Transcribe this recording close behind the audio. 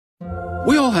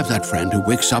We all have that friend who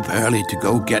wakes up early to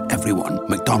go get everyone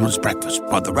McDonald's breakfast,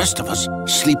 while the rest of us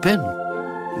sleep in.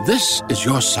 This is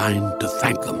your sign to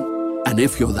thank them. And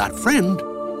if you're that friend,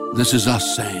 this is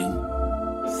us saying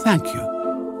thank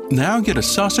you. Now get a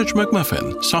sausage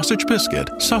McMuffin, sausage biscuit,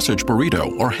 sausage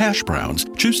burrito, or hash browns.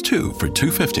 Choose 2 for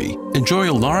 $2.50. Enjoy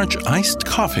a large iced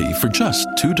coffee for just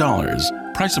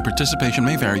 $2. Price and participation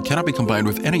may vary. Cannot be combined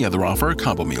with any other offer or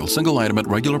combo meal. Single item at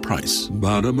regular price.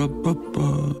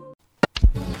 Ba-da-ba-ba-ba.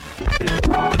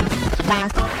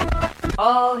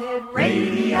 All Hit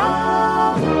Radio.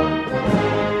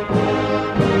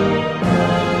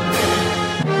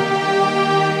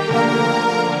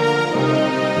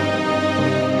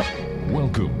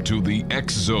 Welcome to the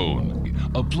X Zone,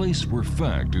 a place where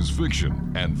fact is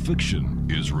fiction and fiction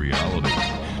is reality.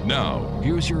 Now,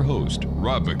 here's your host,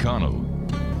 Rob McConnell.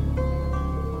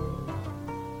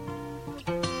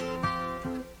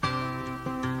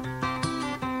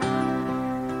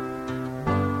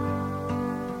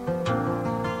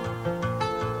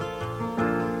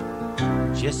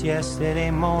 Just yesterday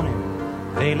morning,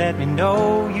 they let me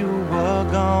know you were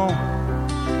gone.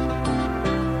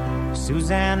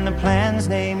 Suzanne, the plans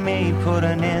they made put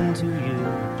an end to you.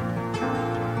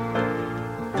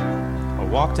 I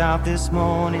walked out this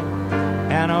morning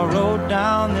and I wrote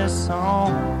down this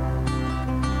song.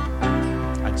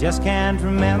 I just can't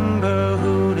remember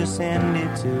who to send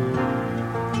it to.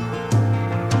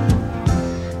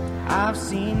 I've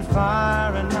seen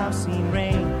fire and I've seen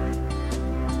rain.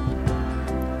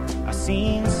 I've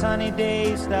seen sunny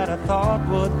days that I thought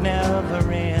would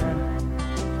never end.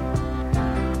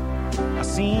 I've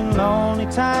seen lonely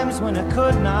times when I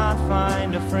could not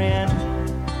find a friend.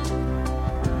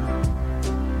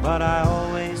 But I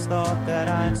always thought that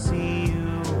I'd see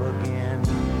you again.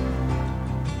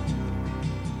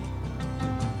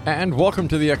 And welcome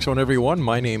to the X Zone, everyone.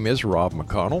 My name is Rob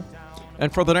McConnell.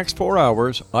 And for the next 4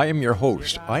 hours, I am your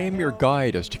host. I am your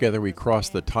guide as together we cross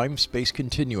the time-space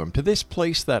continuum to this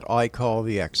place that I call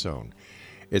the X Zone.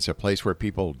 It's a place where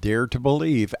people dare to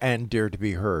believe and dare to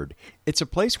be heard. It's a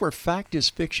place where fact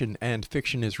is fiction and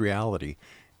fiction is reality.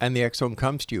 And the X Zone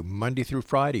comes to you Monday through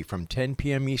Friday from 10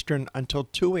 p.m. Eastern until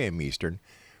 2 a.m. Eastern,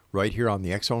 right here on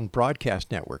the X Zone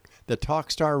Broadcast Network, the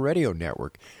Talkstar Radio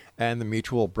Network, and the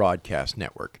Mutual Broadcast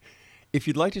Network. If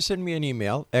you'd like to send me an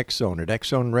email,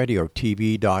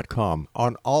 xzone@xzoneradiotv.com,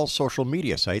 on all social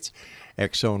media sites,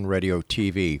 X-Zone Radio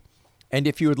TV. And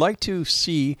if you would like to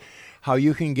see how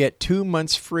you can get 2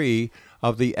 months free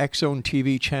of the X-Zone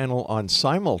TV channel on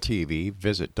Simul TV,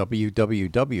 visit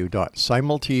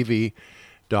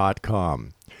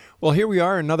www.simultv.com. Well, here we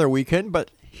are, another weekend,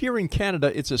 but here in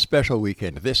Canada, it's a special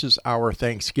weekend. This is our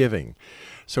Thanksgiving.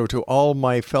 So to all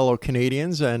my fellow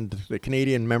Canadians and the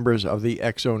Canadian members of the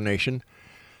X-Zone Nation,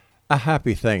 a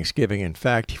happy Thanksgiving. In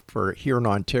fact, for here in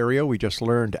Ontario, we just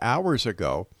learned hours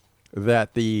ago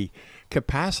that the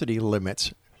capacity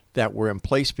limits that were in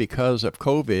place because of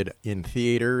COVID in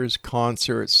theaters,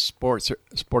 concerts,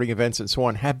 sporting events, and so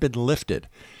on have been lifted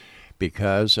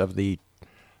because of the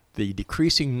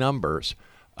decreasing numbers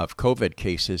of COVID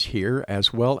cases here,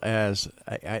 as well as,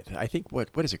 I think, what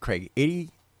is it, Craig?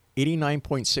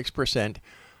 89.6%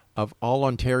 of all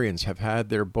Ontarians have had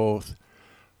their both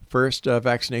first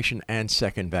vaccination and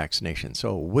second vaccination.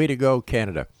 So way to go,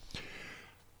 Canada.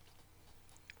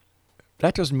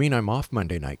 That doesn't mean I'm off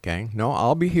Monday night, gang. No,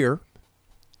 I'll be here,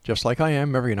 just like I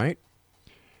am every night.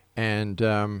 And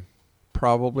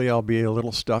probably I'll be a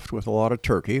little stuffed with a lot of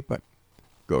turkey, but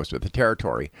goes with the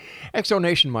territory. X-Zone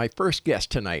Nation, my first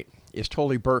guest tonight is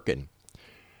Tolly Burkan.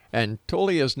 And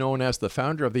Tolly is known as the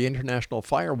founder of the International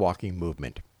Firewalking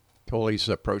Movement. Tolly's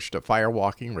approach to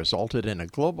firewalking resulted in a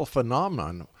global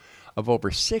phenomenon of over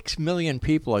 6 million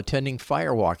people attending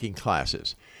firewalking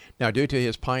classes. Now, due to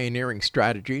his pioneering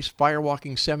strategies,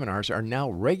 firewalking seminars are now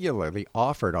regularly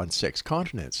offered on 6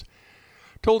 continents.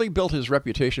 Tolly built his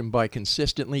reputation by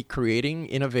consistently creating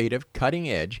innovative,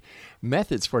 cutting-edge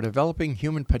methods for developing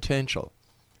human potential.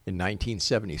 In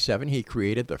 1977, he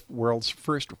created the world's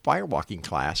first firewalking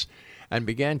class and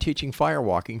began teaching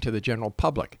firewalking to the general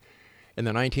public. In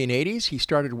the 1980s, he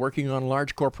started working on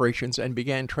large corporations and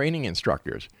began training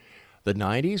instructors. The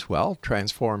 90s,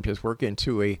 transformed his work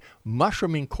into a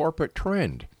mushrooming corporate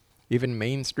trend. Even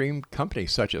mainstream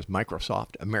companies such as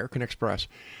Microsoft, American Express,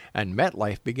 and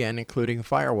MetLife began including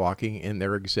firewalking in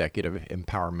their executive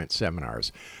empowerment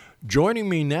seminars. Joining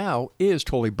me now is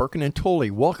Tolly Burkan. And Tolly,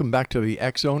 welcome back to the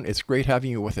X-Zone. It's great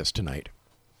having you with us tonight.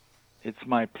 It's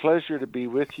my pleasure to be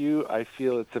with you. I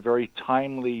feel it's a very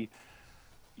timely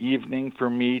evening for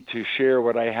me to share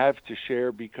what I have to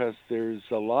share because there's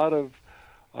a lot of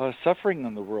suffering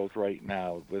in the world right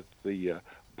now with the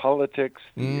politics,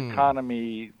 the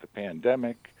economy, the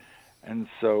pandemic. And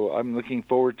so I'm looking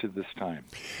forward to this time.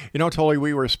 You know, Tolly,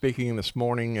 we were speaking this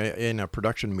morning in a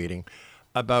production meeting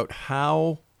about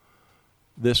how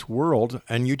this world,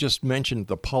 and you just mentioned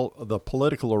the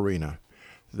political arena,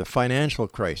 the financial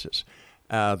crisis,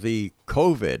 the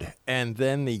COVID, and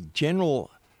then the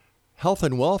general health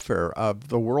and welfare of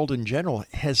the world in general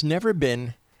has never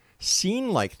been seen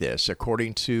like this,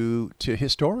 according to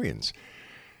historians.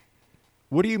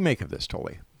 What do you make of this,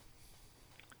 Tolly?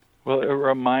 Well, it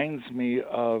reminds me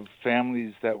of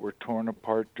families that were torn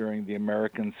apart during the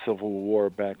American Civil War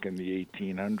back in the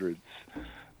 1800s,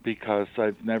 because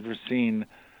I've never seen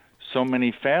so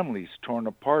many families torn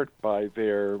apart by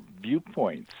their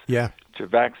viewpoints. Yeah. To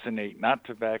vaccinate, not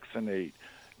to vaccinate,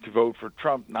 to vote for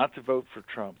Trump, not to vote for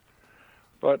Trump.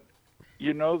 But,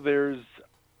 you know, there's,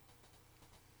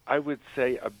 I would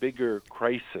say, a bigger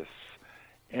crisis,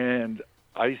 and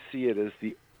I see it as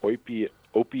the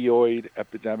opioid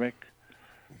epidemic.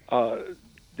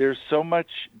 There's so much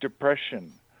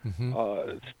depression,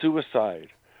 suicide,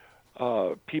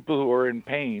 people who are in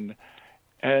pain,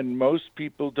 and most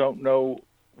people don't know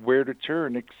where to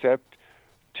turn except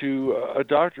to a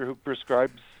doctor who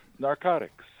prescribes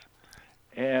narcotics.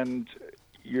 And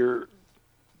you're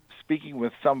speaking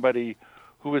with somebody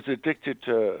who was addicted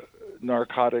to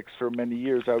narcotics for many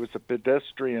years. I was a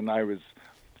pedestrian. I was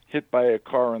hit by a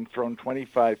car and thrown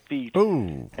 25 feet,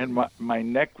 and my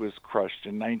neck was crushed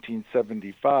in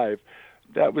 1975.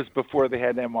 That was before they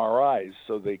had MRIs,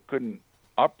 so they couldn't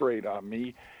operate on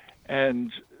me,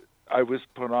 and I was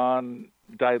put on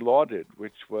Dilaudid,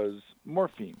 which was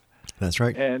morphine. That's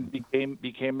right. And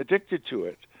became addicted to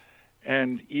it.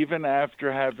 And even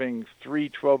after having 3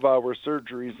 12-hour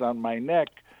surgeries on my neck,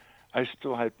 I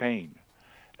still had pain.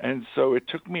 And so it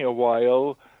took me a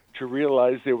while to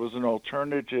realize there was an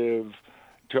alternative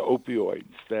to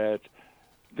opioids, that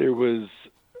there was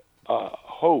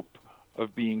hope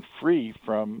of being free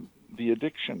from the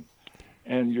addiction.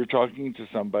 And you're talking to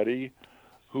somebody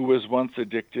who was once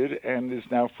addicted and is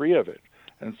now free of it.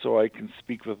 And so I can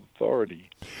speak with authority.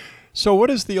 So what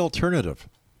is the alternative?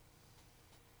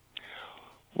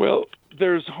 Well,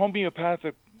 there's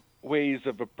homeopathic ways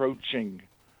of approaching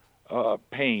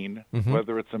pain,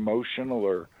 whether it's emotional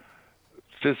or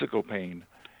physical pain.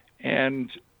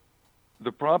 And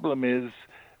the problem is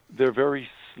they're very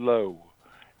slow.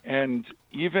 And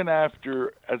even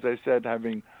after, as I said,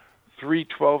 having 3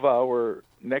 12-hour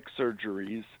neck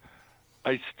surgeries,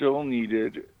 I still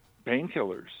needed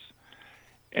painkillers.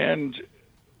 And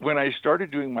when I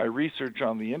started doing my research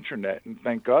on the internet, and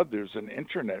thank God there's an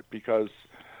internet, because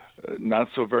not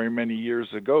so very many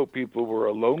years ago, people were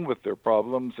alone with their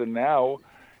problems, and now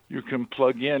you can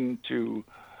plug into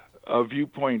a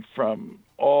viewpoint from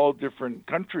all different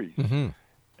countries.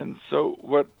 And so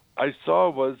what I saw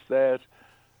was that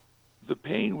the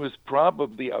pain was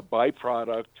probably a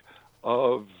byproduct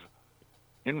of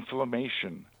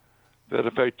inflammation, that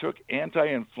if I took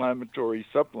anti-inflammatory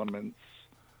supplements,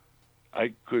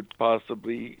 I could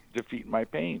possibly defeat my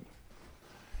pain.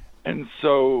 And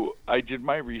so I did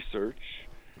my research,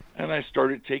 and I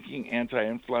started taking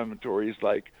anti-inflammatories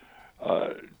like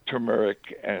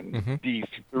turmeric and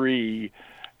D3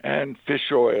 and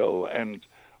fish oil and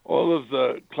all of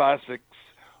the classics,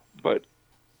 but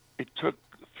it took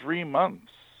 3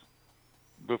 months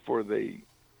before they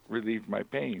relieved my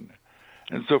pain.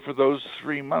 And so for those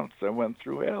 3 months, I went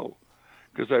through hell,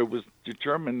 because I was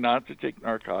determined not to take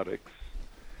narcotics,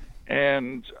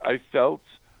 and I felt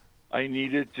I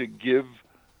needed to give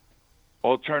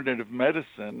alternative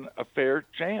medicine a fair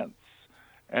chance.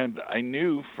 And I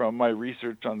knew from my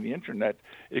research on the internet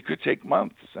it could take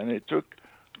months, and it took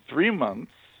 3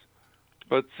 months.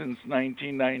 But since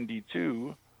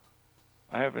 1992,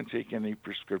 I haven't taken any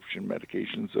prescription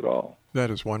medications at all. That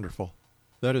is wonderful.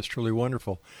 That is truly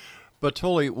wonderful. But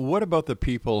Tolly, what about the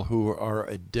people who are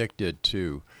addicted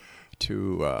to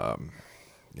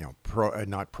not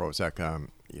Prozac,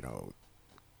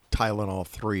 Tylenol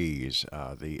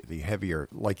 3s, the heavier,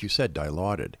 like you said,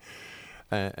 Dilaudid,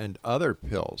 and other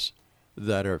pills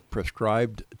that are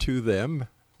prescribed to them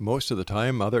most of the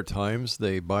time? Other times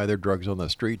they buy their drugs on the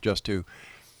street just to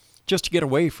get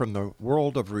away from the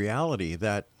world of reality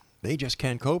that they just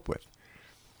can't cope with.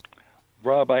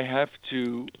 Rob, I have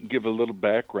to give a little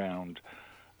background.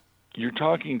 You're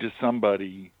talking to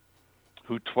somebody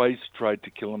who twice tried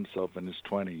to kill himself in his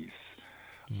 20s.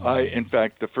 In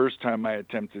fact, the first time I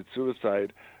attempted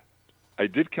suicide, I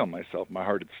did kill myself. My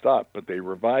heart had stopped, but they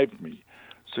revived me.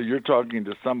 So you're talking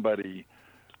to somebody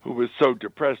who was so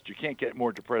depressed, you can't get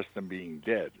more depressed than being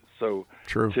dead. So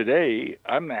True. Today,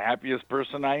 I'm the happiest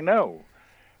person I know.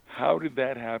 how did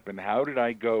that happen? How did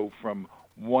I go from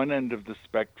one end of the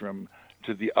spectrum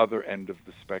to the other end of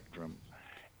the spectrum?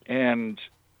 And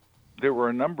there were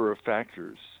a number of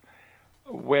factors.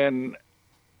 When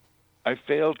I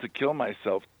failed to kill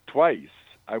myself twice,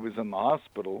 I was in the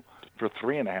hospital for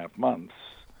 3.5 months.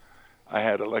 I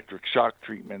had electric shock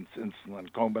treatments,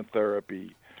 insulin, coma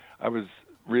therapy. I was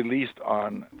released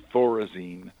on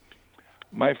Thorazine.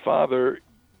 My father,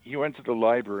 he went to the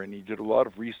library and he did a lot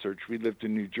of research. We lived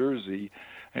in New Jersey,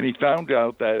 and he found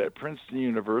out that at Princeton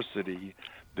University,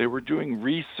 they were doing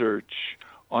research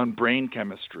on brain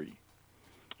chemistry.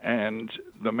 And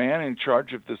the man in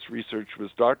charge of this research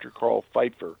was Dr. Carl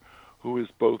Pfeiffer, who is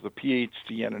both a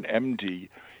PhD and an MD.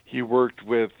 He worked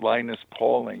with Linus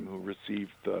Pauling, who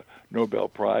received the Nobel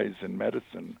Prize in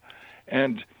medicine.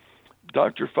 And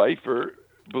Dr. Pfeiffer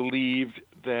believed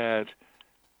that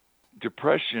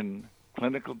depression,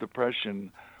 clinical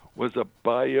depression, was a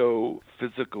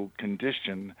biophysical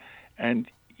condition. And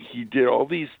he did all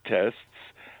these tests,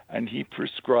 and he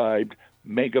prescribed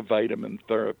megavitamin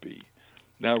therapy.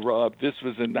 Now, Rob, this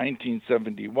was in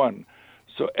 1971.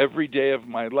 So every day of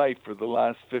my life for the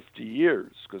last 50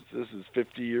 years, because this is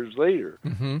 50 years later,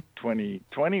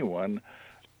 2021,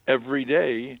 every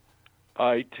day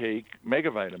I take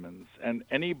megavitamins. And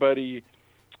anybody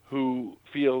who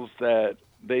feels that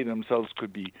they themselves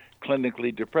could be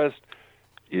clinically depressed,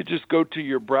 you just go to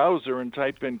your browser and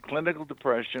type in clinical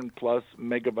depression plus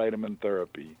megavitamin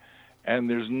therapy. And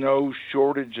there's no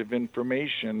shortage of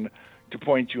information to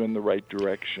point you in the right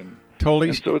direction. Totally.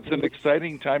 And so it's an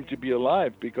exciting time to be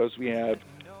alive because we have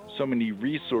so many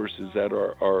resources at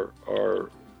our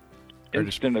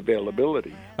instant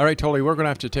availability. All right, Tolly, we're going to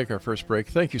have to take our first break.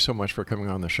 Thank you so much for coming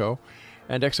on the show.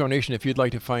 And Exonation, if you'd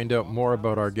like to find out more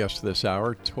about our guest this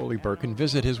hour, Tolly Burkan,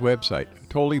 visit his website,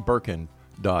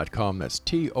 tollyburkan.com. That's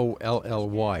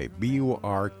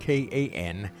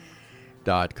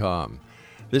TOLLYBURKAN.com.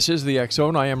 This is the X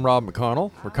Zone. I am Rob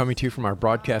McConnell. We're coming to you from our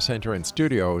broadcast center and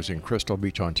studios in Crystal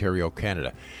Beach, Ontario,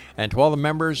 Canada. And to all the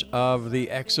members of the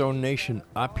X Zone Nation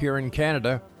up here in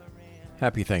Canada,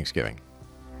 happy Thanksgiving.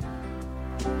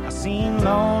 I've seen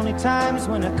lonely times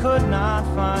when I could not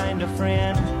find a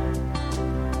friend,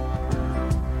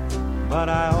 but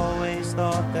I always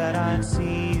thought that I'd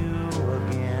see you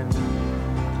again.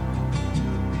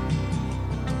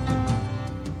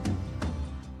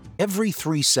 Every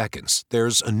 3 seconds,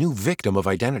 there's a new victim of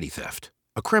identity theft.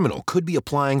 A criminal could be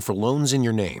applying for loans in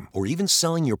your name or even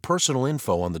selling your personal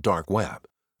info on the dark web.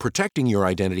 Protecting your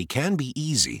identity can be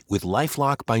easy with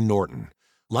LifeLock by Norton.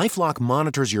 LifeLock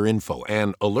monitors your info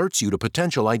and alerts you to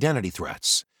potential identity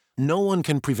threats. No one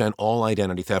can prevent all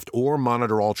identity theft or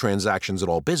monitor all transactions at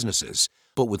all businesses,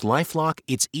 but with LifeLock,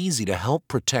 it's easy to help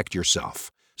protect yourself.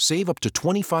 Save up to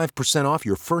 25% off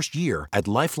your first year at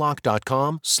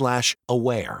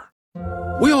LifeLock.com/aware.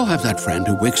 We all have that friend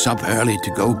who wakes up early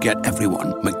to go get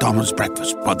everyone McDonald's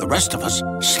breakfast, while the rest of us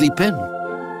sleep in.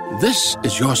 This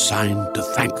is your sign to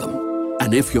thank them.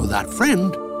 And if you're that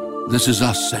friend, this is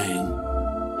us saying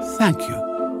thank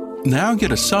you. Now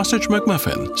get a sausage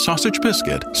McMuffin, sausage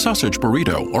biscuit, sausage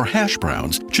burrito, or hash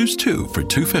browns. Choose 2 for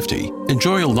 $2.50.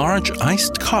 Enjoy a large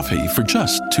iced coffee for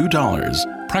just $2.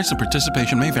 Price and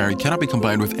participation may vary. Cannot be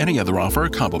combined with any other offer or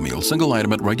combo meal. Single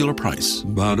item at regular price.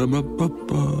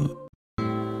 Ba-da-ba-ba-ba.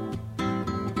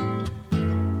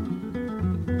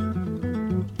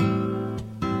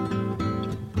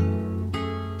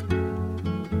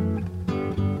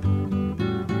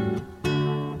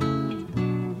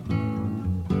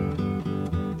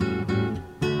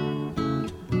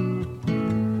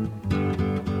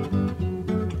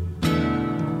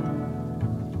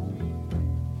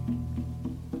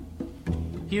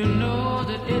 You know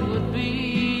that it would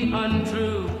be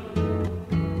untrue.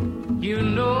 You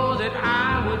know that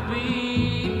I would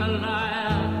be a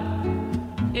liar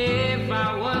if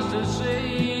I was to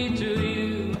say to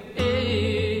you,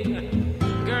 hey,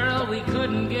 girl, we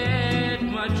couldn't get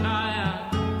much higher.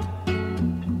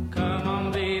 Come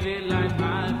on, baby, light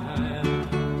my fire.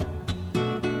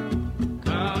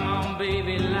 Come on,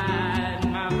 baby, light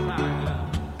my fire.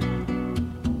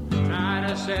 Try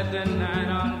to set the night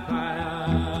on fire.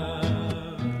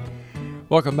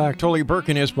 Welcome back. Tolly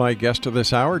Burkan is my guest of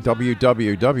this hour,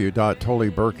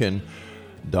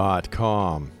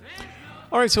 www.tollyburkan.com.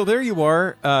 All right, so there you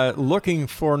are, looking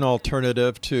for an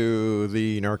alternative to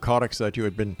the narcotics that you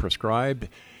had been prescribed,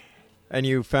 and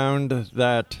you found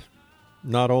that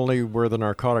not only were the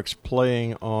narcotics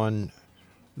playing on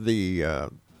the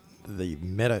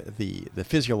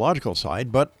physiological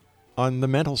side, but on the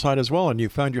mental side as well, and you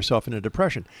found yourself in a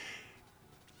depression.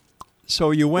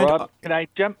 So you went. Rob, can I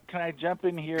jump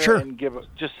in here Sure. and give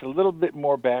just a little bit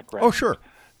more background? Oh, sure.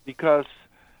 Because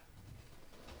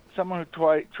someone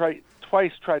who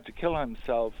twice tried to kill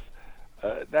himself,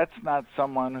 that's not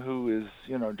someone who is,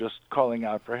 just calling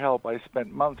out for help. I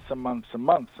spent months and months and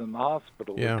months in the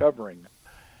hospital recovering.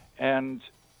 And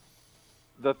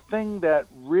the thing that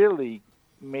really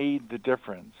made the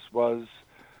difference was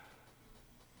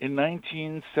in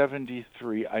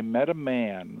 1973, I met a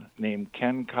man named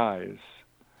Ken Keyes.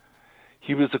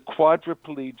 He was a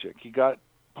quadriplegic. He got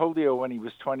polio when he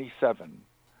was 27,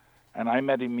 and I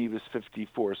met him when he was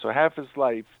 54. So half his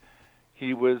life,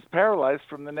 he was paralyzed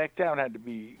from the neck down, had to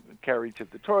be carried to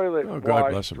the toilet,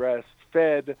 washed, dressed,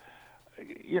 fed,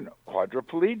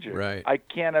 quadriplegic. Right. I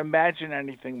can't imagine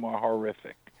anything more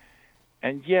horrific.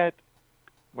 And yet,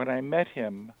 when I met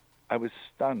him, I was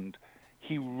stunned.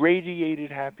 He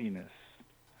radiated happiness.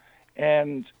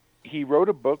 And he wrote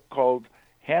a book called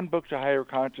Handbook to Higher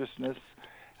Consciousness,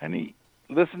 and he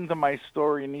listened to my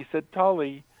story, and he said,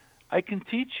 Tolly, I can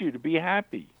teach you to be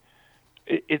happy.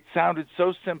 It sounded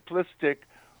so simplistic.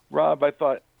 Rob, I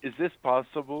thought, is this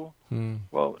possible?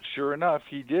 Well, sure enough,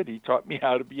 he did. He taught me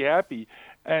how to be happy.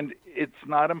 And it's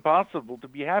not impossible to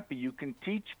be happy. You can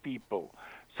teach people.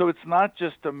 So it's not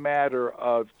just a matter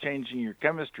of changing your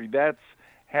chemistry. That's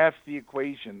half the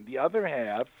equation. The other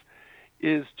half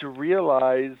is to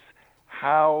realize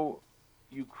how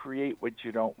you create what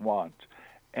you don't want.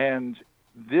 And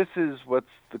this is what's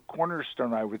the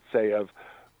cornerstone, I would say, of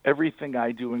everything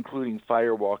I do, including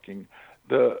firewalking.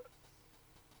 The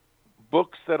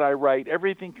books that I write,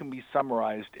 everything can be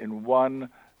summarized in one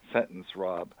sentence,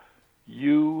 Rob.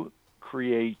 You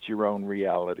create your own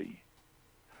reality.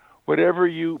 Whatever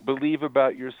you believe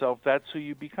about yourself, that's who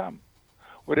you become.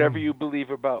 Whatever you believe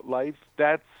about life,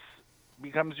 that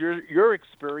becomes your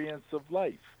experience of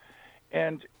life.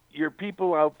 And your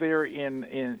people out there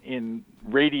in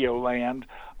radio land,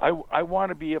 I want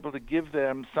to be able to give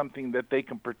them something that they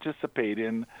can participate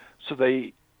in so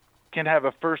they can have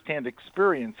a firsthand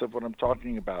experience of what I'm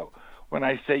talking about when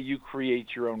I say you create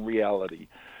your own reality.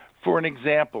 For an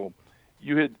example,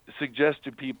 you had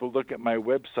suggested people look at my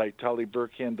website,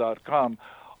 tollyburkan.com.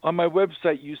 On my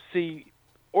website, you see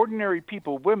ordinary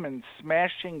people, women,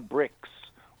 smashing bricks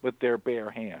with their bare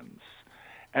hands.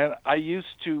 And I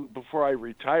used to, before I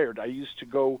retired, I used to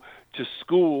go to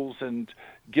schools and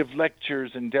give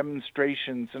lectures and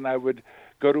demonstrations, and I would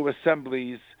go to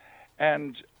assemblies,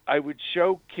 and I would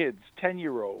show kids,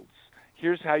 10-year-olds,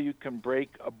 here's how you can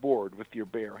break a board with your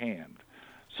bare hand.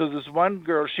 So this one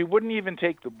girl, she wouldn't even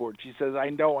take the board. She says, I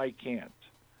know I can't.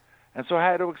 And so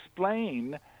I had to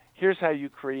explain, here's how you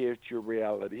create your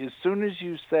reality. As soon as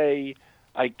you say,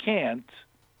 I can't,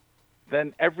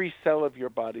 then every cell of your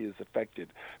body is affected.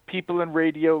 People in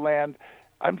radio land,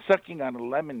 I'm sucking on a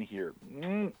lemon here.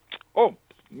 Oh,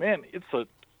 man, it's a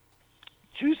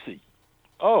juicy,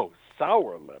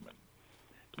 sour lemon.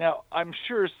 Now, I'm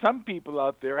sure some people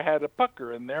out there had a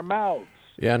pucker in their mouths.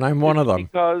 Yeah, and I'm one of them.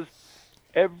 Because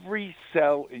every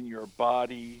cell in your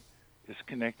body is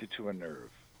connected to a nerve,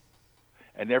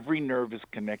 and every nerve is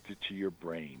connected to your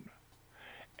brain.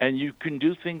 And you can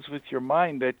do things with your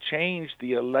mind that change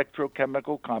the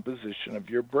electrochemical composition of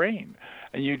your brain.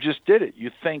 And you just did it.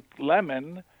 You think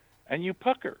lemon, and you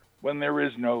pucker when there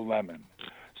is no lemon.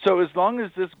 So as long as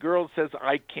this girl says,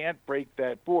 I can't break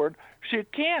that board, she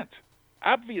can't,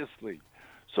 obviously.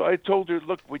 So I told her,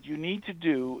 look, what you need to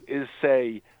do is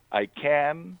say, I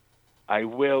can, I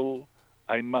will,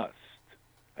 I must.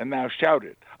 And now shout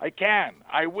it. I can,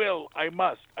 I will, I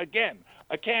must. Again,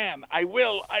 I can, I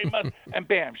will, I must. And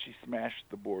bam, she smashed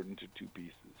the board into 2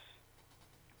 pieces.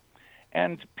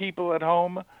 And people at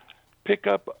home, pick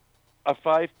up a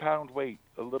 5-pound weight,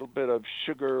 a little bit of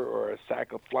sugar or a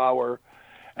sack of flour,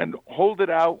 and hold it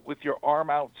out with your arm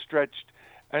outstretched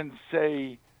and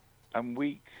say, I'm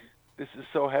weak. This is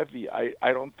so heavy. I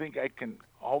don't think I can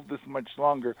hold this much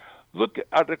longer. Look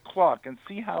at a clock and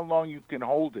see how long you can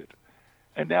hold it.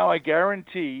 And now I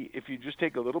guarantee if you just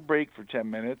take a little break for 10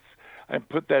 minutes and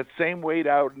put that same weight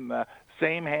out in the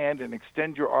same hand and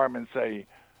extend your arm and say,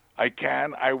 I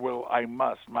can, I will, I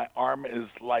must. My arm is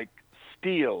like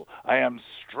steel. I am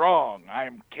strong. I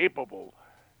am capable.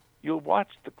 You'll watch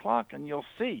the clock and you'll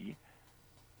see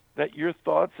that your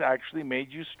thoughts actually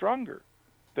made you stronger,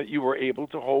 that you were able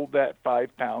to hold that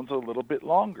 5 pounds a little bit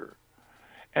longer.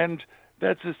 And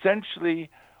that's essentially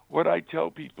what I tell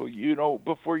people.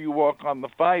 Before you walk on the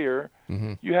fire,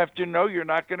 you have to know you're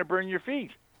not going to burn your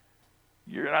feet.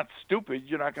 You're not stupid.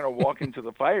 You're not going to walk into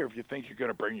the fire if you think you're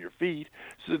going to burn your feet.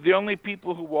 So the only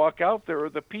people who walk out there are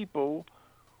the people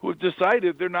who have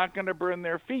decided they're not going to burn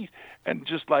their feet. And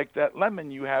just like that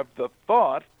lemon, you have the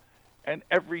thought, and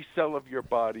every cell of your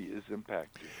body is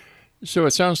impacted. So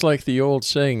it sounds like the old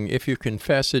saying, if you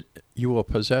confess it, you will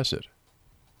possess it.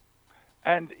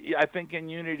 And I think in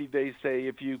Unity they say,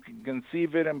 if you can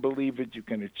conceive it and believe it, you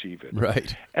can achieve it.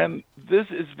 Right. And this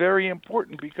is very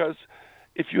important because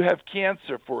if you have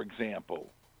cancer, for example,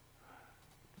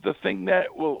 the thing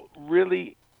that will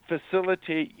really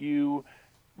facilitate you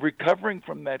recovering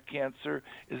from that cancer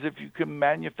is if you can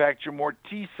manufacture more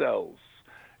T cells.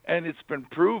 And it's been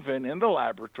proven in the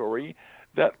laboratory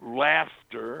that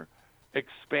laughter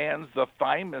expands the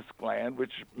thymus gland,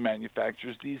 which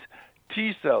manufactures these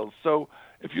T cells. So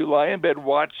if you lie in bed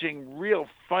watching real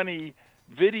funny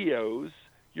videos,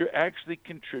 you're actually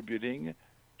contributing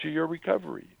to your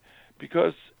recovery,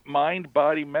 because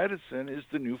mind-body medicine is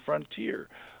the new frontier,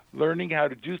 learning how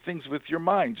to do things with your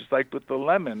mind, just like with the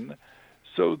lemon,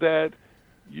 so that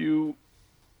you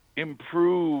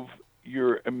improve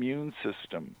your immune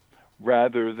system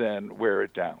rather than wear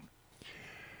it down.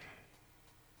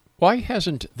 Why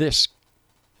hasn't this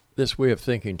way of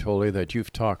thinking, Tolly, that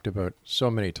you've talked about so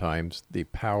many times, the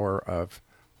power of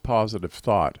positive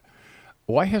thought,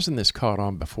 why hasn't this caught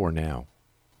on before now?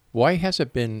 Why has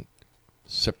it been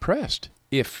suppressed,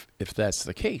 if that's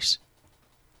the case?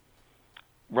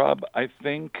 Rob, I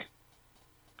think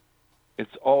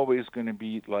it's always going to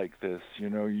be like this.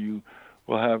 You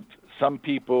will have some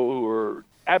people who are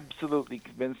absolutely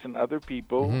convinced, and other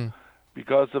people,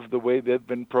 because of the way they've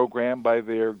been programmed by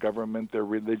their government, their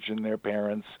religion, their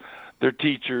parents, their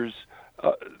teachers,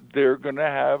 they're going to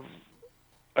have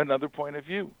another point of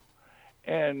view.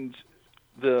 And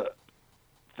the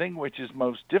thing which is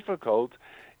most difficult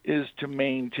is to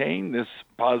maintain this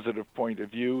positive point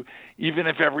of view, even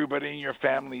if everybody in your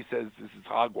family says this is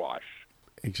hogwash.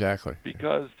 Exactly.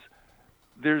 Because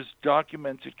there's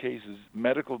documented cases,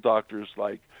 medical doctors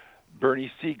like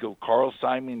Bernie Siegel, Carl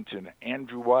Symington,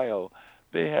 Andrew Weil,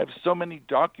 they have so many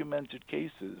documented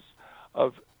cases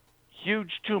of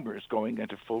huge tumors going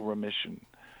into full remission.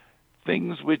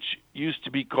 Things which used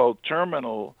to be called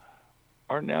terminal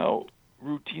are now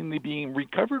routinely being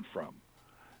recovered from.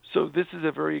 So this is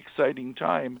a very exciting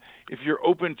time if you're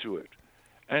open to it.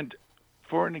 And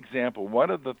for an example, one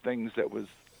of the things that was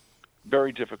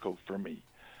very difficult for me,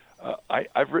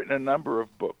 I've written a number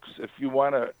of books. If you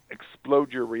want to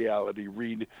explode your reality,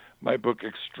 read my book,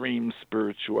 Extreme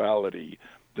Spirituality,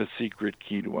 The Secret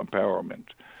Key to Empowerment.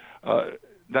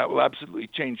 That will absolutely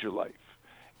change your life.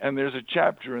 And there's a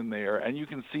chapter in there, and you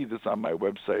can see this on my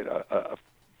website, a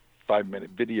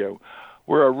 5-minute video,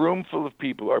 where a room full of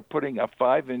people are putting a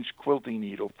 5-inch quilting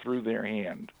needle through their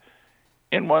hand.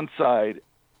 In one side,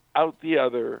 out the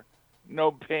other, no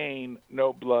pain,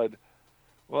 no blood.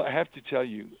 Well, I have to tell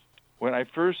you, when I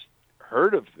first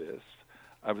heard of this,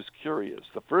 I was curious.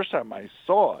 The first time I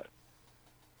saw it,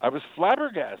 I was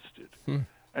flabbergasted.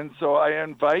 And so I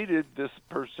invited this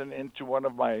person into one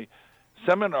of my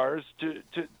seminars to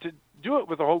do it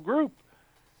with the whole group.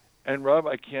 And Rob,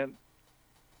 I can't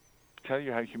tell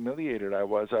you how humiliated I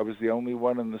was. I was the only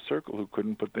one in the circle who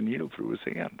couldn't put the needle through his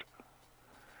hand.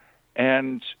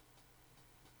 And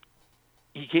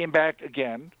he came back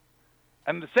again,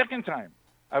 and the second time,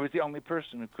 I was the only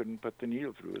person who couldn't put the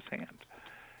needle through his hand.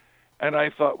 And I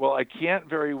thought, well, I can't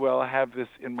very well have this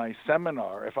in my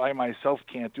seminar. If I myself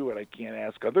can't do it, I can't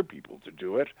ask other people to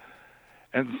do it.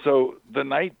 And so the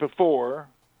night before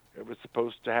it was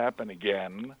supposed to happen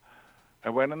again,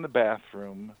 I went in the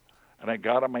bathroom, and I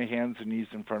got on my hands and knees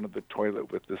in front of the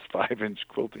toilet with this 5-inch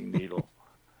quilting needle.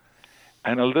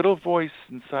 And a little voice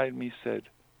inside me said,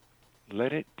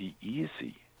 "Let it be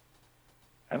easy."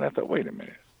 And I thought, wait a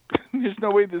minute. There's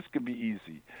no way this could be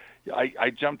easy. I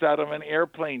jumped out of an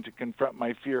airplane to confront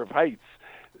my fear of heights.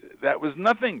 That was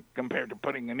nothing compared to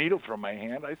putting a needle through my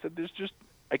hand. I said,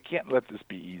 I can't let this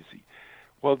be easy.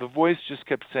 Well, the voice just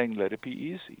kept saying, let it be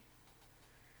easy.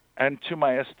 And to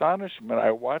my astonishment,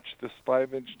 I watched this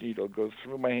 5-inch needle go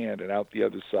through my hand and out the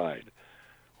other side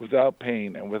without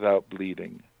pain and without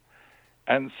bleeding.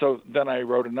 And so then I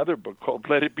wrote another book called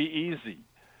Let It Be Easy.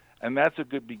 And that's a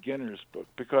good beginner's book,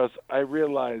 because I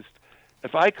realized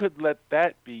if I could let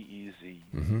that be easy,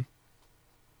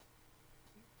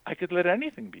 I could let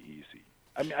anything be easy.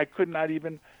 I mean, I could not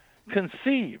even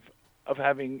conceive of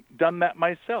having done that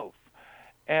myself.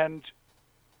 And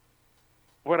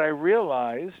what I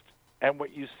realized, and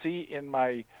what you see in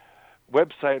my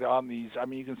website on these, I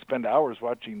mean, you can spend hours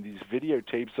watching these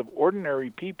videotapes of ordinary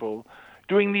people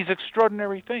doing these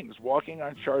extraordinary things, walking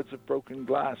on shards of broken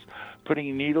glass,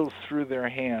 putting needles through their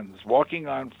hands, walking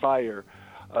on fire,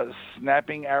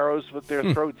 snapping arrows with their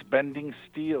throats, bending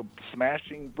steel,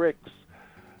 smashing bricks.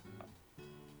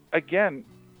 Again,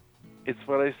 it's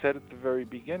what I said at the very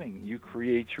beginning. You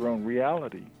create your own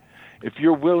reality. If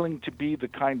you're willing to be the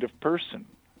kind of person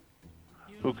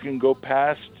who can go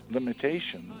past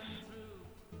limitations,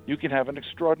 you can have an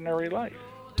extraordinary life.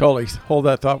 Tolly, hold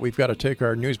that thought. We've got to take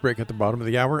our news break at the bottom of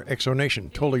the hour.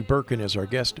 Exonation. Tolly Burkan is our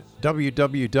guest.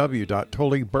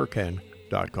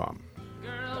 www.tollyburkan.com.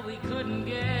 Girl, we couldn't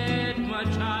get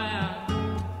much higher.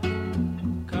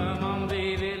 Come on,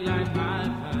 baby, light my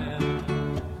fire.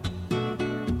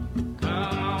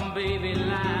 Come on, baby,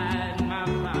 light my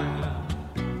fire.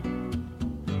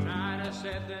 Try to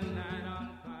set the night on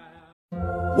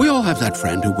fire. We all have that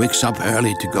friend who wakes up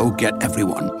early to go get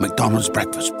everyone McDonald's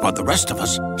breakfast, while the rest of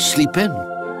us sleep in.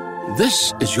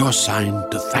 This is your sign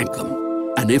to thank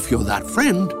them. And if you're that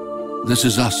friend, this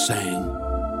is us saying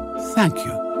thank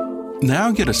you.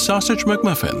 Now get a sausage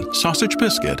McMuffin, sausage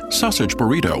biscuit, sausage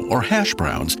burrito, or hash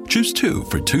browns. Choose 2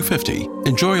 for $2.50.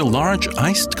 Enjoy a large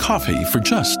iced coffee for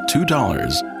just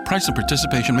 $2. Price and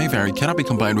participation may vary. Cannot be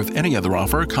combined with any other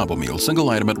offer or combo meal. Single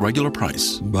item at regular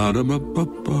price.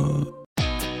 Ba-da-ba-ba-ba.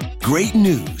 Great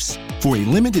news! For a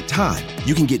limited time,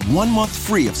 you can get 1 month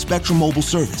free of Spectrum Mobile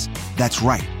service. That's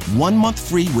right, 1 month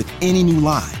free with any new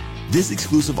line. This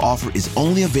exclusive offer is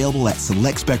only available at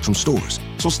select Spectrum stores,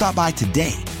 so stop by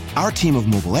today. Our team of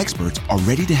mobile experts are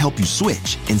ready to help you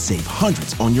switch and save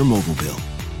hundreds on your mobile bill.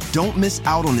 Don't miss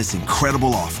out on this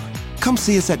incredible offer. Come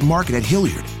see us at Market at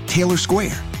Hilliard, Taylor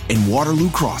Square, and Waterloo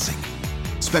Crossing.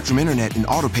 Spectrum Internet and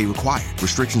autopay required.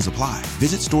 Restrictions apply.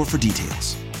 Visit store for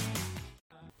details.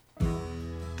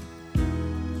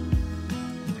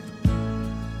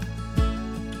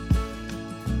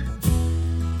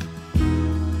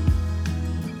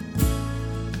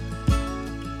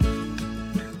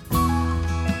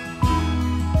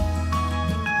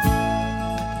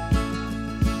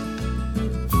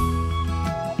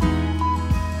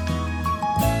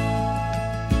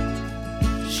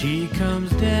 She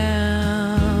comes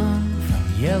down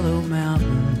from Yellow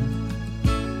Mountain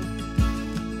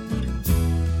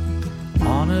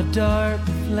on a dark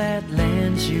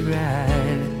flatland she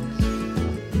rides,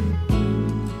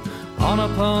 on a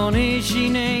pony she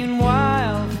named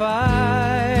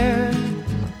Wildfire,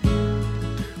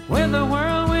 with a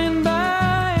whirlwind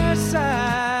by her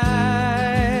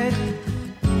side,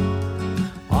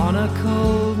 on a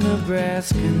cold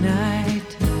Nebraska night.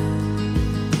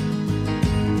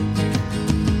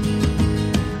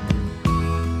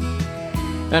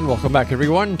 And welcome back,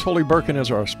 everyone. Tolly Burkan is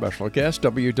our special guest,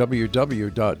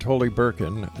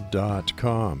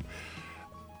 www.tollyburkan.com.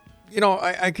 You know,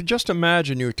 I could just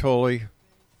imagine you, Tolly,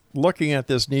 looking at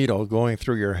this needle going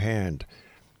through your hand.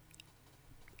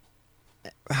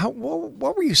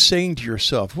 What were you saying to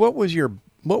yourself? What was your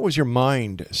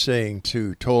mind saying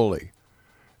to Tolly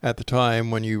at the time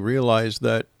when you realized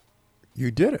that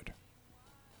you did it?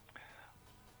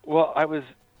 Well, I was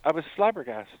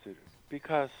flabbergasted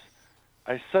because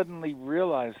I suddenly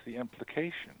realized the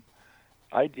implication.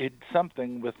 I did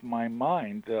something with my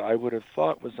mind that I would have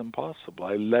thought was impossible.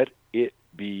 I let it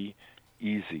be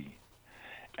easy.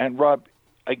 And Rob,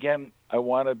 again, I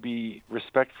want to be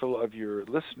respectful of your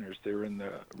listeners. They're in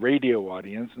the radio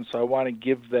audience, and so I want to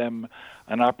give them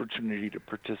an opportunity to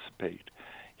participate.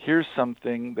 Here's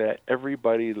something that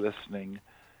everybody listening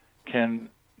can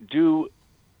do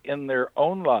in their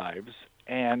own lives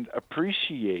and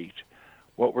appreciate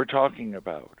what we're talking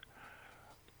about.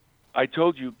 I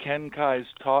told you Ken Kai's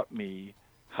taught me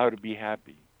how to be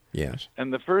happy. Yes.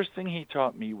 And the first thing he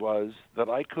taught me was that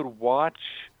I could watch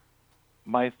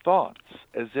my thoughts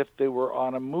as if they were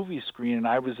on a movie screen and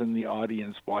I was in the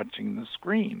audience watching the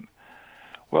screen.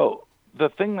 Well, the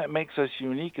thing that makes us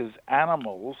unique as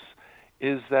animals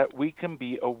is that we can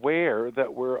be aware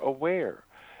that we're aware.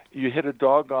 You hit a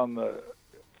dog on the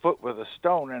foot with a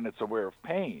stone and it's aware of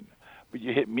pain. But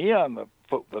you hit me on the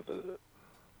foot with a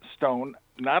stone,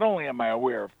 not only am I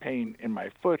aware of pain in my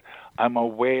foot, I'm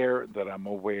aware that I'm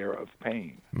aware of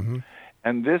pain. Mm-hmm.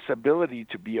 And this ability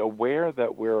to be aware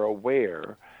that we're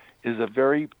aware is a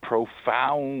very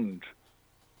profound,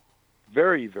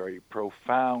 very, very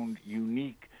profound,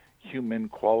 unique human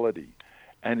quality.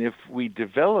 And if we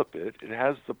develop it, it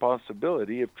has the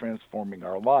possibility of transforming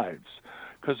our lives.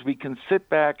 Because we can sit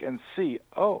back and see,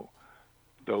 oh,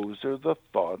 those are the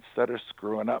thoughts that are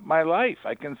screwing up my life.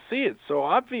 I can see it so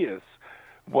obvious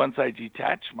once I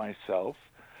detach myself.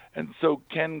 And so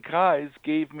Ken Kai's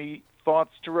gave me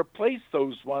thoughts to replace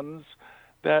those ones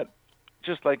that,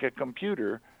 just like a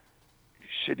computer,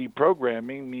 shitty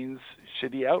programming means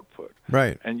shitty output.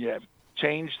 Right. And you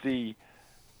change the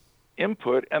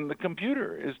input and the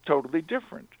computer is totally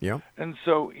different. Yeah. And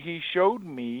so he showed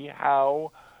me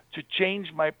how to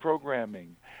change my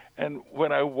programming. And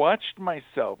when I watched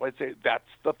myself, I'd say, that's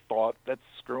the thought that's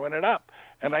screwing it up.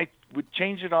 And I would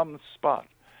change it on the spot.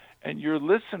 And your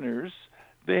listeners,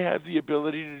 they have the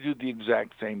ability to do the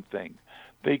exact same thing.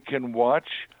 They can watch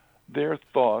their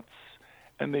thoughts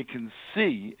and they can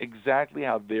see exactly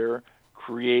how they're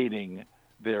creating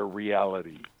their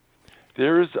reality.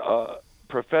 There's a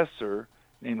professor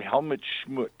named Helmut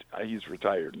Schmidt. He's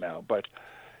retired now, but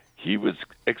he was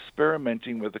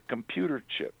experimenting with a computer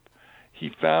chip. He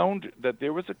found that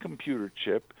there was a computer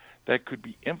chip that could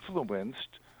be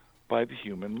influenced by the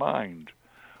human mind.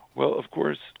 Well, of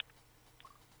course,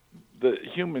 the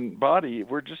human body,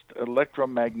 we're just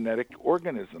electromagnetic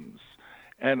organisms,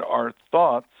 and our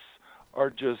thoughts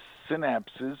are just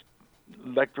synapses,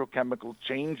 electrochemical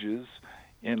changes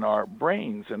in our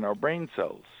brains, in our brain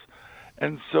cells.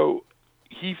 And so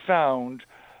he found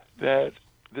that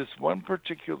this one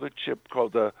particular chip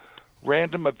called a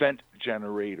random event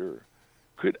generator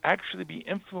could actually be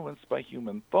influenced by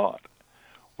human thought.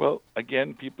 Well,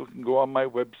 again, people can go on my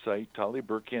website,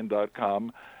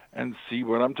 tollyburkan.com, and see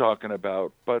what I'm talking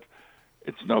about. But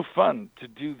it's no fun to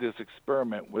do this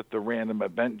experiment with the random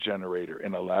event generator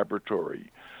in a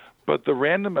laboratory. But the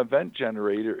random event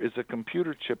generator is a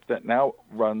computer chip that now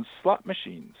runs slot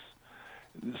machines.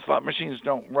 The slot machines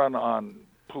don't run on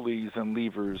pulleys and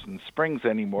levers and springs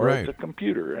anymore. Right. It's a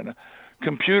computer. And a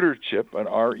computer chip, an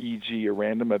REG, a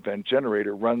random event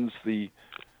generator, runs the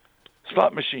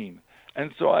slot machine.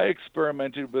 And so I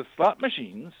experimented with slot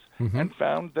machines and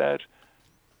found that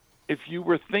if you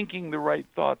were thinking the right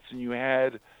thoughts and you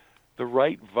had the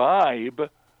right vibe,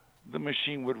 the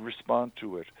machine would respond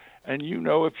to it. And you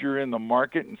know, if you're in the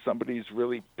market and somebody's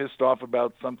really pissed off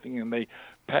about something and they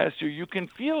pass you, you can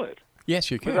feel it. Yes,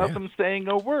 you can. Without them saying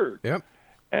a word. Yep.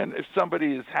 And if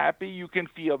somebody is happy, you can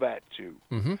feel that too.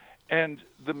 Mm-hmm. And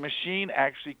the machine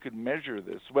actually could measure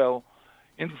this. Well,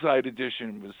 Inside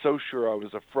Edition was so sure I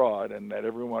was a fraud and that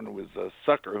everyone was a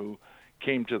sucker who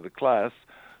came to the class.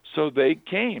 So they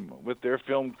came with their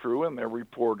film crew and their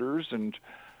reporters, and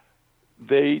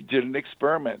they did an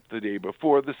experiment the day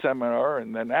before the seminar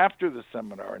and then after the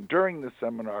seminar and during the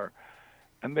seminar,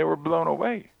 and they were blown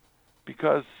away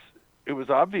because it was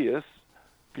obvious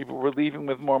people were leaving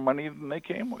with more money than they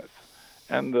came with.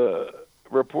 And the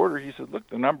reporter, he said, look,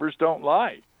 the numbers don't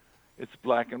lie. It's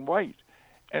black and white.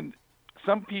 And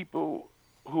some people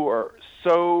who are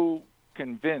so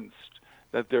convinced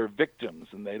that they're victims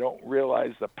and they don't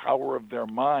realize the power of their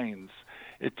minds,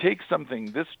 it takes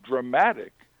something this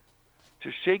dramatic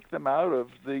to shake them out of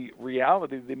the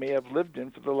reality they may have lived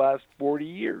in for the last 40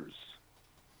 years.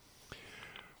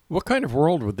 What kind of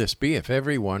world would this be if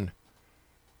everyone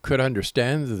could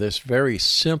understand this very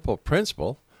simple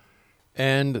principle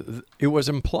and it was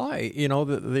implied,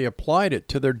 that they applied it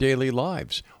to their daily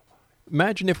lives?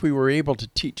 Imagine if we were able to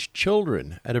teach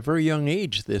children at a very young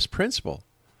age this principle,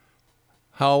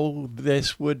 how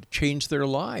this would change their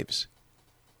lives.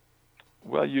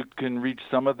 Well, you can reach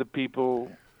some of the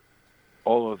people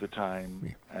all of the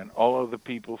time, and all of the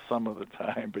people some of the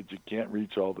time, but you can't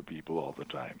reach all the people all the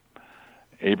time.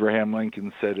 Abraham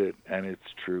Lincoln said it, and it's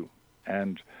true.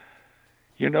 And,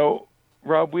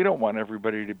 Rob, we don't want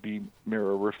everybody to be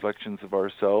mirror reflections of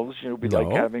ourselves. We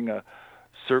like having a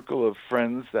circle of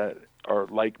friends that are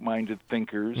like-minded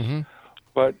thinkers,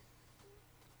 but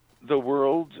the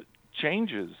world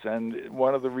changes, and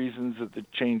one of the reasons that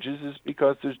it changes is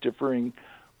because there's differing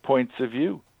points of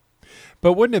view.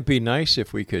 But wouldn't it be nice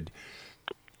if we could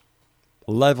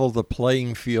level the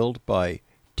playing field by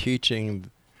teaching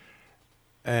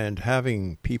and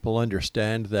having people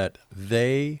understand that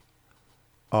they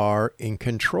are in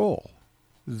control,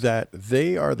 that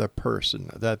they are the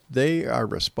person, that they are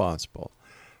responsible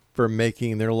for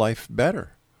making their life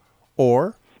better,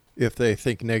 or if they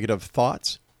think negative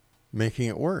thoughts, making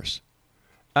it worse.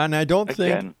 And I don't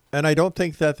think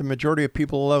that the majority of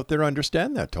people out there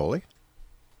understand that, Tolly.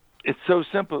 It's so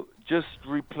simple. Just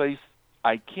replace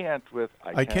I can't with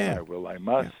I can, I will, I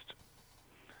must.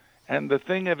 Yeah. And the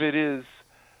thing of it is,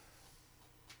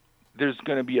 there's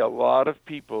going to be a lot of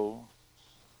people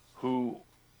who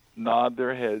nod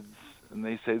their heads and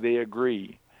they say they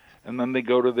agree. And then they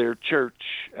go to their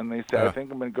church and they say, I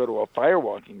think I'm going to go to a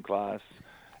firewalking class.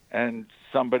 And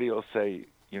somebody will say,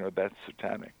 that's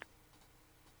satanic.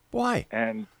 Why?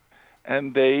 And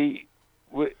they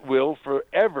will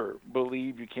forever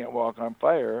believe you can't walk on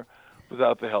fire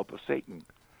without the help of Satan.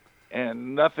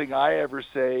 And nothing I ever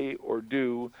say or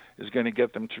do is going to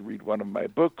get them to read one of my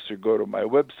books or go to my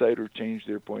website or change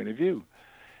their point of view.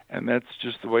 And that's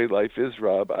just the way life is,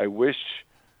 Rob. I wish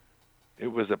it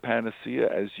was a panacea,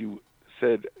 as you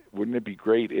said. Wouldn't it be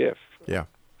great if? Yeah.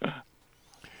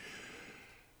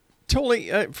 Tolly,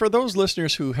 for those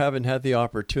listeners who haven't had the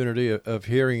opportunity of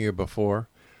hearing you before,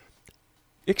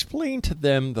 explain to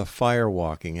them the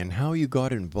firewalking and how you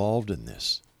got involved in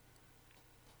this.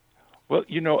 Well,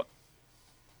 you know,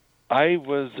 I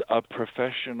was a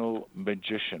professional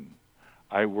magician.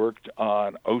 I worked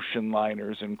on ocean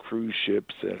liners and cruise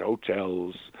ships at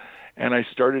hotels, and I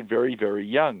started very, very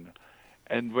young.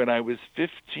 And when I was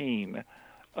 15,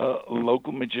 a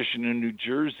local magician in New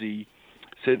Jersey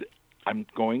said, I'm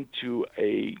going to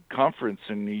a conference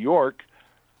in New York,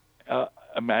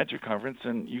 a magic conference,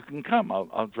 and you can come.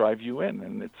 I'll drive you in.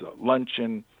 And it's a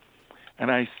luncheon.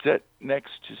 And I sat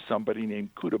next to somebody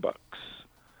named Kudabucks.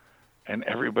 And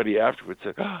everybody afterwards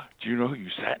said, do you know who you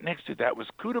sat next to? That was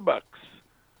Kudabucks.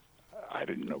 I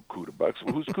didn't know Kudabucks.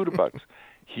 Well, who's Kudabucks?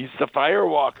 He's the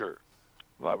firewalker.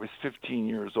 Well, I was 15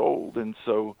 years old, and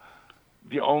so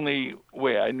the only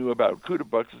way I knew about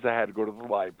Kudabucks is I had to go to the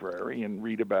library and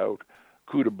read about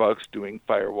Kudabucks doing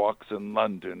firewalks in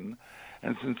London.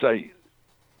 And since I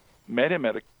met him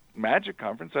at a magic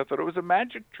conference, I thought it was a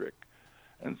magic trick.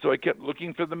 And so I kept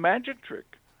looking for the magic trick.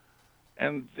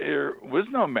 And there was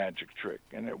no magic trick.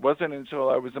 And it wasn't until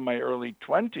I was in my early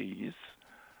 20s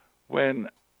when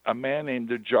a man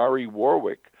named Ajari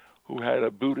Warwick, who had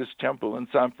a Buddhist temple in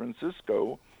San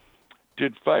Francisco,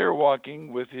 did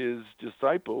firewalking with his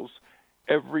disciples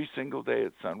every single day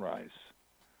at sunrise.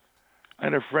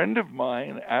 And a friend of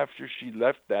mine, after she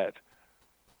left that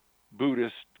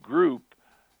Buddhist group,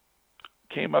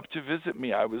 came up to visit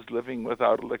me. I was living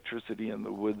without electricity in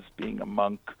the woods, being a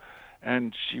monk,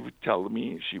 and she would tell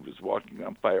me she was walking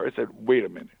on fire. I said, wait a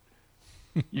minute,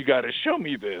 you got to show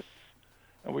me this.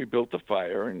 And we built a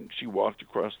fire, and she walked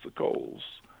across the coals.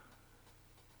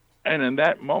 And in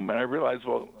that moment, I realized,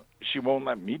 well, she won't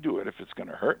let me do it if it's going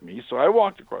to hurt me. So I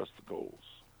walked across the coals.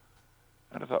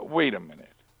 And I thought, wait a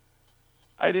minute.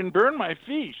 I didn't burn my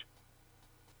feet.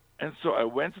 And so I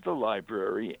went to the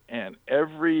library, and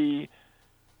every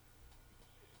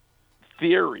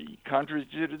theory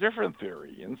contradicted a different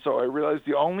theory. And so I realized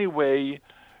the only way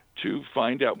to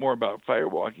find out more about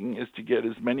firewalking is to get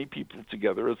as many people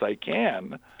together as I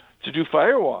can to do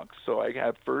firewalks. So I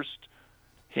have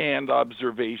first-hand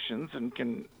observations and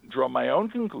can draw my own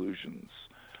conclusions.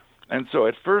 And so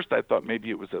at first I thought maybe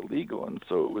it was illegal, and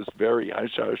so it was very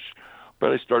hush-hush.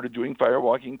 But I started doing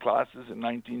firewalking classes in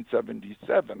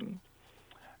 1977,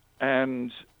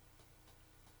 and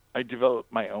I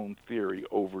developed my own theory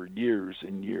over years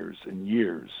and years and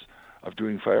years of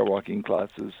doing firewalking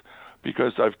classes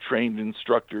because I've trained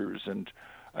instructors, and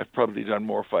I've probably done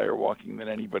more firewalking than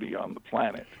anybody on the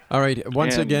planet. All right.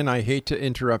 Once again, I hate to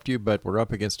interrupt you, but we're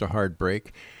up against a hard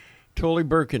break. Tolly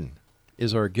Burkan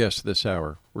is our guest this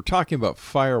hour. We're talking about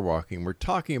firewalking. We're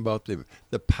talking about the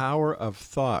power of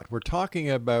thought. We're talking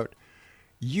about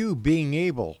you being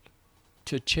able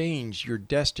to change your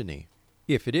destiny,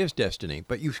 if it is destiny,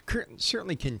 but you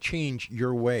certainly can change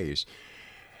your ways.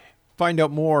 Find out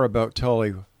more about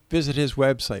Tolly. Visit his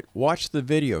website. Watch the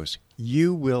videos.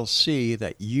 You will see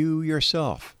that you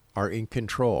yourself are in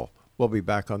control. We'll be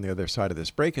back on the other side of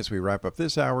this break as we wrap up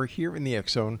this hour here in the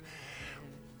X Zone,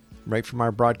 right from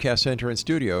our broadcast center and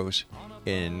studios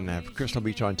in Crystal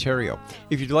Beach, Ontario.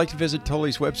 If you'd like to visit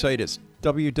Tolly's website, it's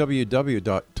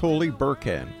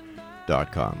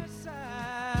www.tollyburkan.com.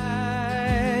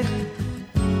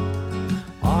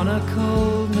 On a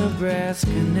cold Nebraska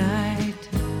night.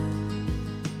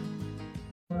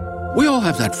 We all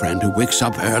have that friend who wakes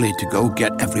up early to go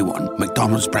get everyone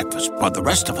McDonald's breakfast while the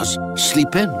rest of us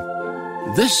sleep in.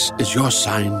 This is your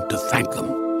sign to thank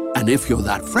them. And if you're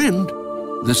that friend,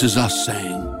 this is us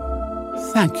saying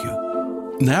thank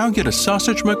you. Now get a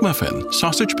sausage McMuffin,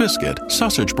 sausage biscuit,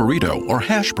 sausage burrito, or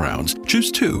hash browns.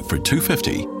 Choose two for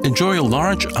 $2.50. Enjoy a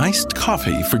large iced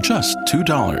coffee for just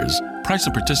 $2. Price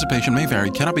and participation may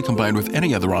vary. Cannot be combined with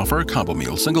any other offer or combo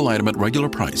meal. Single item at regular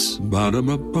price.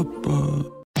 Ba-da-ba-ba-ba.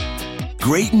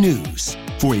 Great news!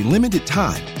 For a limited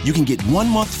time, you can get 1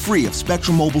 month free of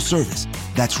Spectrum Mobile service.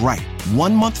 That's right,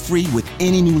 1 month free with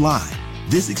any new line.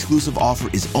 This exclusive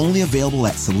offer is only available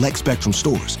at select Spectrum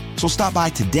stores, so stop by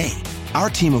today.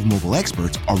 Our team of mobile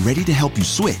experts are ready to help you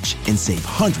switch and save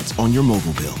hundreds on your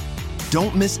mobile bill.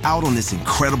 Don't miss out on this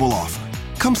incredible offer.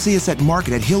 Come see us at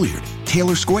Market at Hilliard,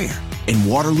 Taylor Square, and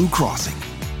Waterloo Crossing.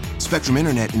 Spectrum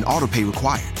Internet and autopay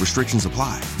required. Restrictions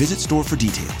apply. Visit store for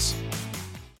details.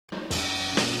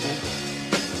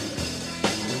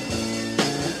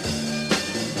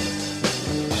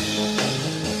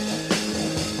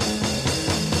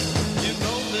 You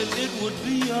know that it would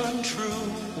be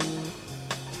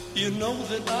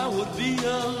that I would be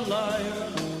a liar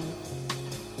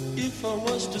if I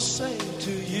was to say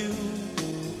to you,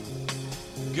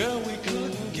 girl, we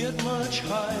couldn't get much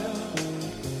higher.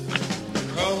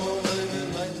 Come on,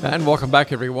 baby, like And welcome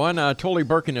back, everyone. Tolly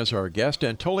Burkan is our guest,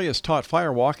 and Tolly has taught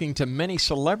firewalking to many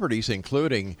celebrities,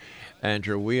 including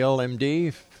Andrew Weil,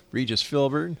 MD, Regis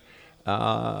Philbin,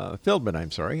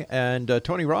 and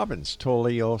Tony Robbins.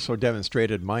 Tolly also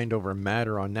demonstrated mind over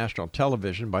matter on national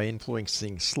television by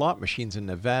influencing slot machines in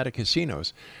Nevada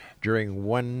casinos during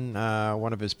one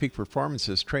of his peak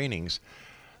performances trainings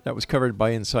that was covered by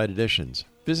Inside Editions.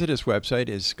 Visit his website.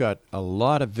 It's got a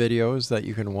lot of videos that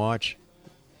you can watch.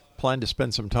 Plan to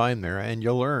spend some time there, and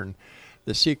you'll learn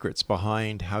the secrets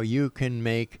behind how you can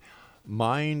make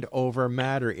mind over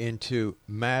matter into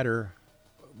matter.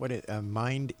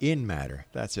 Mind in matter.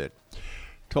 That's it.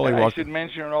 Totally. I should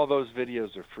mention all those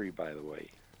videos are free, by the way.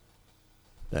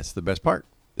 That's the best part.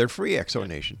 They're free,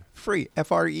 Exonation. Free.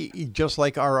 F-R-E-E, just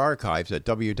like our archives at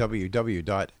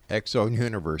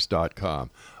www.exoneuniverse.com.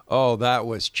 Oh, that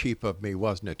was cheap of me,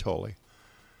 wasn't it, Tolly?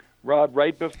 Rod,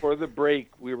 right before the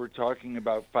break, we were talking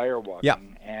about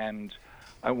firewalking, and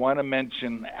I want to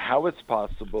mention how it's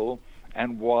possible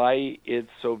and why it's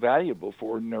so valuable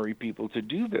for ordinary people to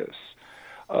do this.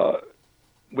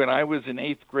 When I was in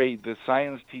 8th grade, the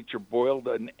science teacher boiled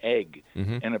an egg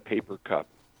in a paper cup.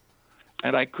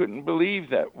 And I couldn't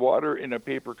believe that water in a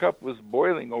paper cup was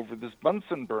boiling over this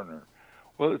Bunsen burner.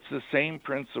 Well, it's the same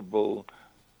principle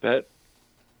that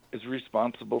is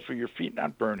responsible for your feet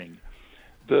not burning.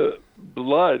 The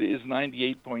blood is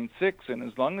 98.6, and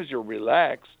as long as you're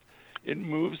relaxed, it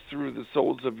moves through the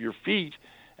soles of your feet,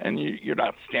 and you're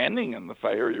not standing in the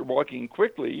fire, you're walking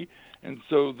quickly, and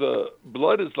so the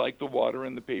blood is like the water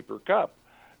in the paper cup,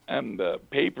 and the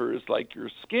paper is like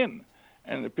your skin.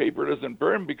 And the paper doesn't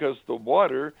burn because the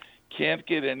water can't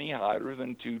get any hotter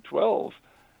than 212,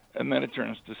 and then it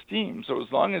turns to steam. So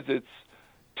as long as it's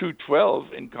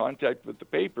 212 in contact with the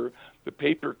paper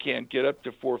can't get up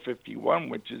to 451,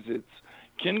 which is its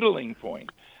kindling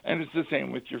point. And it's the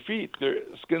same with your feet. The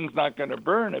skin's not going to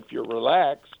burn if you're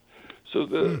relaxed. So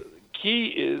the key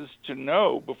is to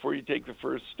know before you take the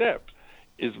first step,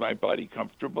 is my body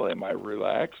comfortable? Am I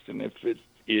relaxed? And if it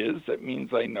is, that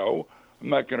means I know I'm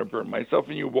not going to burn myself.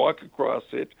 And you walk across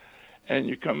it, and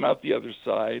you come out the other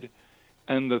side.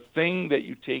 And the thing that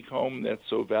you take home that's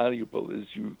so valuable is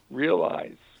you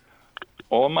realize,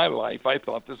 all my life I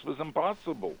thought this was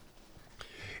impossible.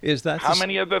 Is that how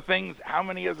many other things am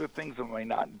I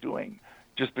not doing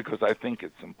just because I think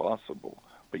it's impossible?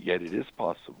 But yet it is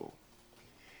possible.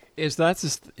 Is that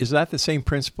the same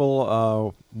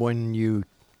principle when you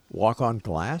walk on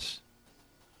glass?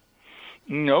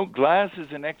 No, glass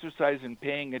is an exercise in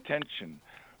paying attention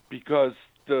because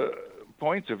the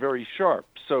points are very sharp.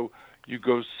 So you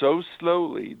go so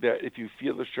slowly that if you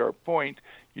feel a sharp point,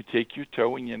 you take your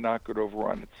toe and you knock it over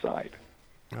on its side.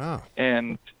 Oh.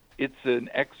 And it's an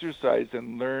exercise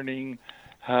in learning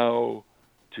how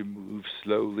to move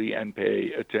slowly and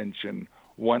pay attention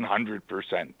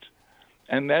 100%.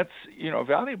 And that's,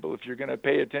 valuable if you're going to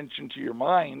pay attention to your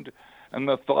mind and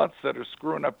the thoughts that are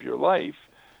screwing up your life.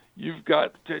 You've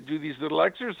got to do these little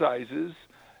exercises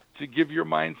to give your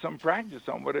mind some practice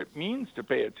on what it means to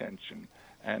pay attention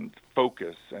and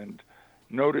focus and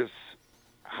notice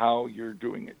how you're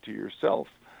doing it to yourself.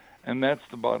 And that's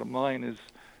the bottom line, is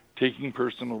taking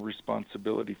personal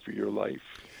responsibility for your life.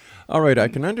 All right, I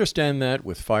can understand that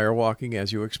with firewalking,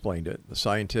 as you explained it, the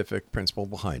scientific principle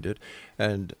behind it,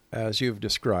 and as you've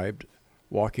described,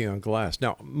 walking on glass.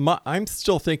 Now, I'm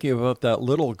still thinking about that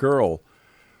little girl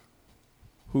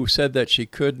who said that she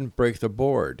couldn't break the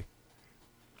board.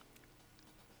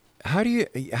 How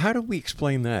do we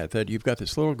explain that? That you've got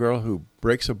this little girl who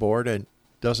breaks a board and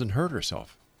doesn't hurt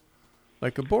herself?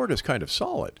 Like, a board is kind of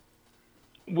solid.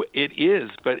 It is,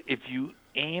 but if you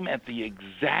aim at the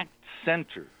exact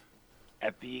center,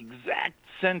 it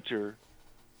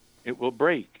will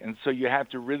break. And so you have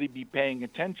to really be paying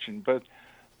attention. But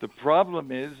the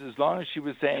problem is, as long as she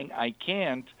was saying, I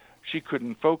can't, she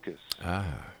couldn't focus.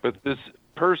 But this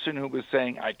person who was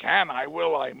saying, I can, I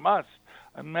will, I must,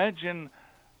 imagine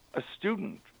a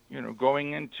student,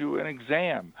 going into an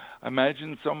exam.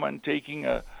 Imagine someone taking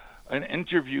an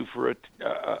interview for a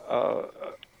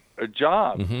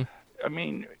job. Mm-hmm. I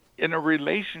mean, in a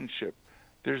relationship,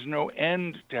 there's no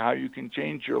end to how you can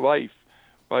change your life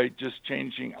by just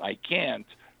changing I can't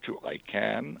to I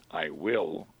can, I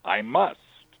will, I must.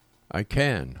 I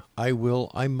can, I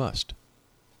will, I must.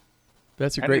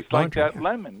 That's a and great it's like mantra. that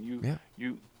lemon.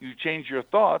 You change your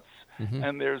thoughts, mm-hmm.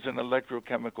 and there's an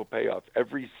electrochemical payoff.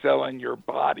 Every cell in your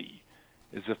body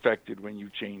is affected when you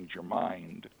change your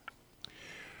mind.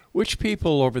 Which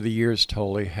people over the years,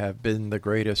 Tolly, have been the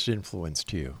greatest influence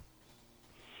to you?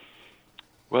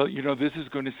 Well, this is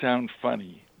going to sound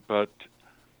funny, but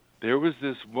there was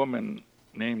this woman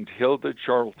named Hilda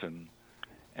Charlton,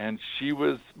 and she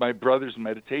was my brother's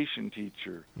meditation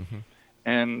teacher. Mm-hmm.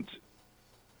 And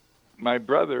my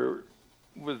brother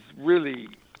was really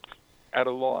at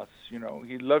a loss.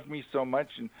 He loved me so much,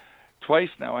 and twice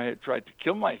now I had tried to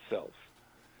kill myself.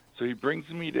 So he brings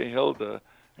me to Hilda,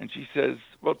 and she says,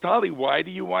 well, Tolly, why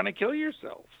do you want to kill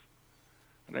yourself?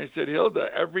 And I said, Hilda,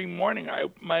 every morning I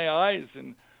open my eyes,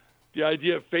 and the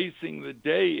idea of facing the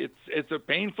day, it's a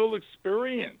painful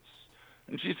experience.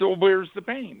 And she said, well, where's the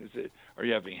pain? Are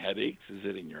you having headaches? Is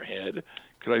it in your head?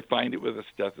 Could I find it with a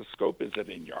stethoscope? Is it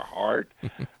in your heart?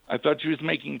 I thought she was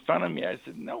making fun of me. I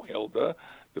said, no, Hilda,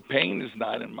 the pain is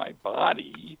not in my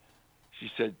body. She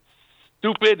said,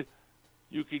 stupid,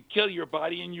 you could kill your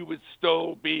body and you would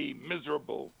still be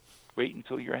miserable. Wait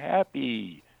until you're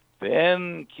happy,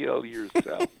 then kill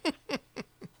yourself.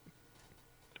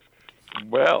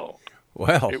 Well,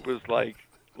 it was like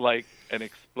an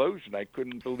explosion. I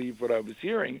couldn't believe what I was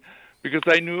hearing because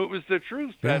I knew it was the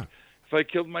truth. That if I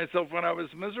killed myself when I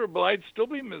was miserable, I'd still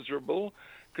be miserable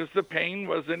because the pain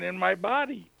wasn't in my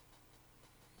body.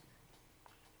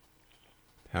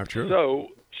 How true. So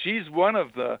she's one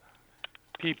of the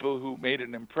people who made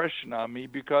an impression on me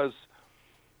because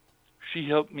she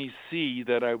helped me see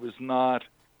that I was not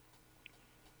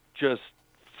just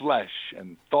flesh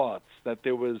and thoughts, that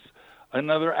there was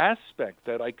another aspect,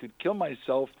 that I could kill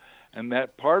myself and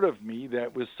that part of me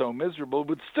that was so miserable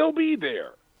would still be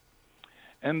there.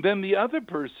 And then the other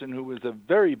person who was a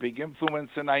very big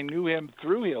influence, and I knew him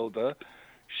through Hilda,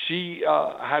 she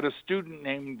had a student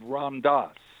named Ram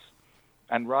Dass.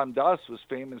 And Ram Dass was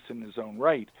famous in his own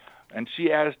right. And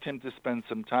she asked him to spend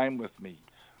some time with me.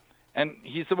 And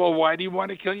he said, well, why do you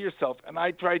want to kill yourself? And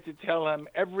I tried to tell him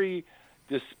every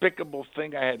despicable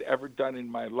thing I had ever done in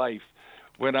my life.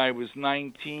 When I was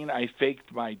 19, I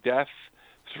faked my death.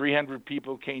 300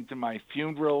 people came to my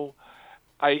funeral.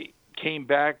 I came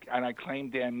back and I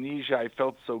claimed amnesia. I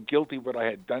felt so guilty what I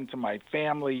had done to my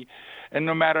family. And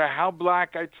no matter how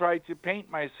black I tried to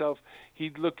paint myself,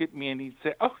 he'd look at me and he'd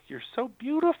say, oh, you're so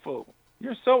beautiful.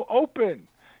 You're so open.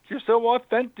 You're so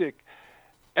authentic.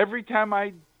 Every time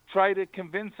I try to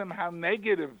convince him how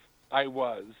negative I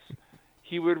was,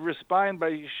 he would respond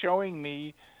by showing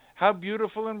me how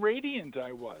beautiful and radiant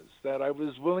I was, that I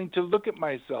was willing to look at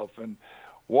myself and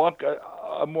walk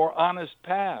a more honest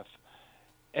path.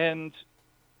 And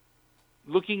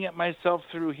looking at myself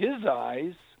through his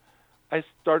eyes, I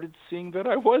started seeing that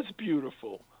I was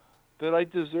beautiful, that I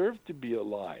deserved to be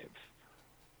alive,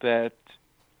 that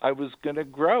I was going to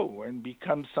grow and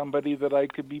become somebody that I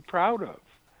could be proud of.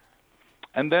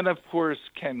 And then, of course,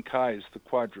 Ken Kai's the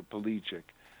quadriplegic.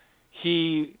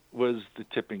 He was the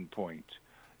tipping point.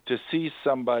 To see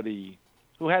somebody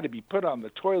who had to be put on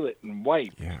the toilet and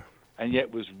wiped, and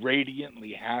yet was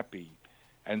radiantly happy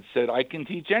and said, I can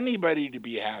teach anybody to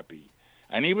be happy.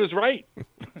 And he was right.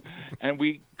 And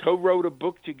we co-wrote a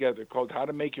book together called How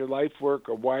to Make Your Life Work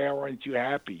or Why Aren't You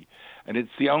Happy? And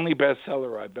it's the only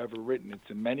bestseller I've ever written. It's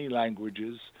in many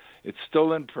languages. It's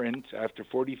still in print after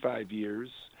 45 years.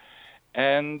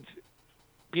 And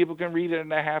people can read it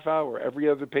in a half hour. Every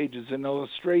other page is an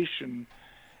illustration.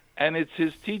 And it's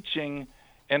his teaching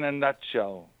in a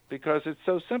nutshell because it's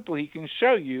so simple. He can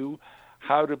show you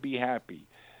how to be happy.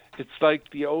 It's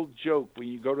like the old joke when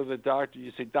you go to the doctor,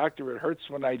 you say, doctor, it hurts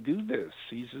when I do this.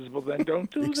 He says, well, then don't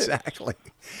do this.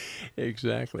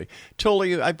 Exactly.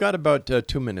 Tolly, I've got about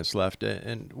 2 minutes left.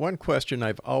 And one question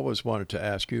I've always wanted to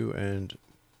ask you, and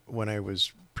when I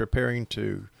was preparing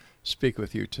to speak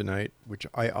with you tonight, which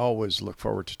I always look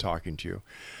forward to talking to you,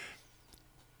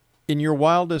 in your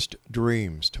wildest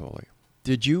dreams, Tolly,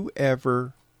 did you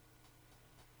ever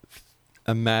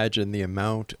imagine the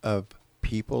amount of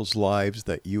people's lives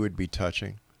that you would be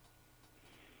touching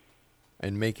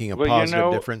and making a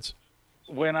positive difference?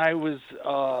 When I was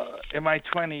in my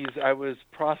 20s, I was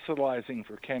proselytizing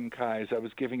for Ken Kai's. I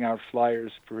was giving out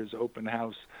flyers for his open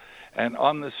house. And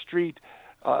on the street,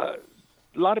 a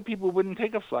lot of people wouldn't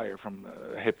take a flyer from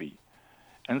a hippie.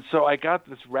 And so I got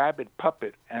this rabbit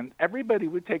puppet, and everybody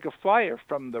would take a flyer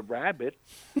from the rabbit.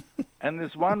 And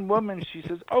this one woman, she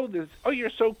says, oh,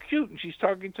 you're so cute. And she's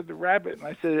talking to the rabbit. And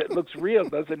I said, it looks real,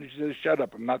 doesn't it? She says, shut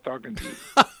up. I'm not talking to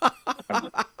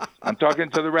you. I'm talking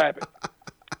to the rabbit.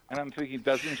 And I'm thinking,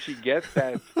 doesn't she get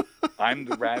that I'm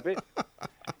the rabbit?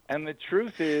 And the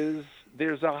truth is,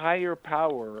 there's a higher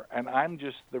power, and I'm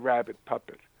just the rabbit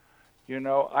puppet. You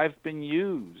know, I've been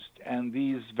used, and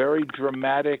these very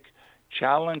dramatic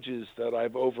challenges that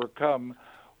I've overcome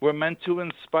we're meant to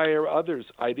inspire others.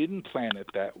 I didn't plan it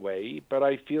that way, but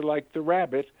I feel like the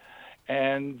rabbit,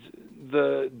 and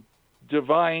the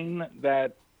divine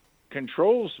that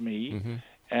controls me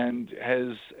and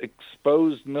has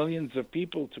exposed millions of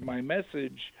people to my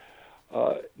message,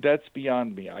 that's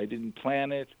beyond me. I didn't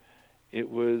plan it. It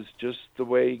was just the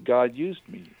way God used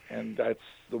me, and that's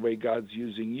the way God's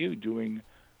using you, doing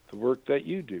the work that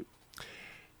you do.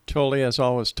 Tolly, as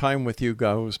always, time with you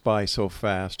goes by so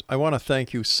fast. I want to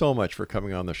thank you so much for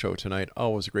coming on the show tonight.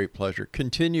 Always a great pleasure.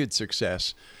 Continued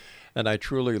success. And I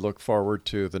truly look forward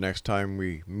to the next time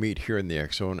we meet here in the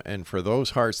X Zone. And for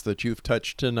those hearts that you've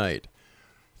touched tonight,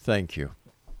 thank you.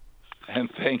 And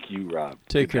thank you, Rob.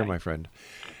 Take care, my friend.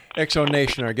 X Zone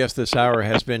Nation, our guest this hour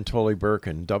has been Tolly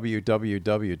Burkan,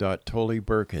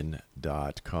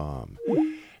 www.tollyburkan.com.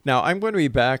 Now, I'm going to be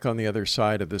back on the other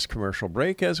side of this commercial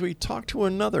break as we talk to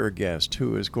another guest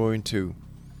who is going to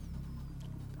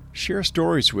share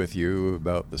stories with you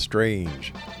about the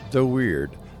strange, the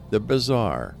weird, the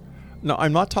bizarre. No,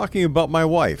 I'm not talking about my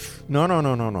wife. No.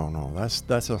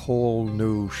 That's a whole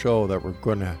new show that we're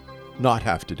going to not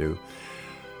have to do.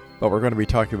 But we're going to be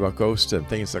talking about ghosts and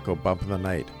things that go bump in the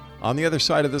night. On the other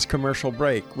side of this commercial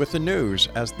break, with the news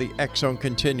as the X Zone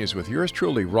continues with yours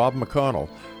truly, Rob McConnell,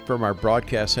 from our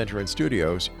broadcast center and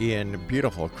studios in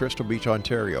beautiful Crystal Beach,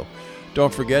 Ontario.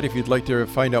 Don't forget, if you'd like to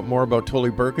find out more about Tolly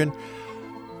Burkan,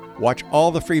 watch all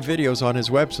the free videos on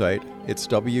his website. It's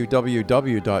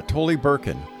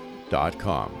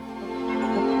www.tollyburkan.com.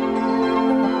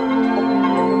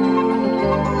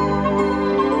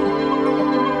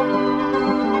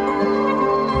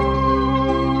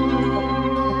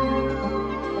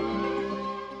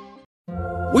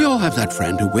 We all have that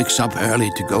friend who wakes up early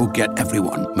to go get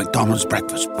everyone McDonald's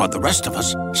breakfast, while the rest of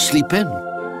us sleep in.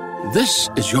 This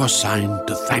is your sign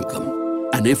to thank them.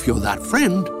 And if you're that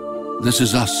friend, this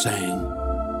is us saying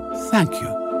thank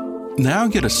you. Now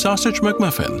get a sausage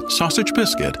McMuffin, sausage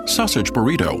biscuit, sausage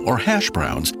burrito, or hash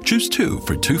browns. Choose 2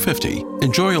 for $2.50.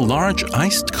 Enjoy a large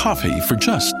iced coffee for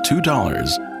just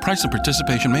 $2. Price and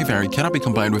participation may vary. Cannot be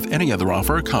combined with any other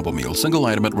offer or combo meal. Single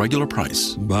item at regular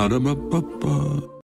price. Ba-da-ba-ba-ba.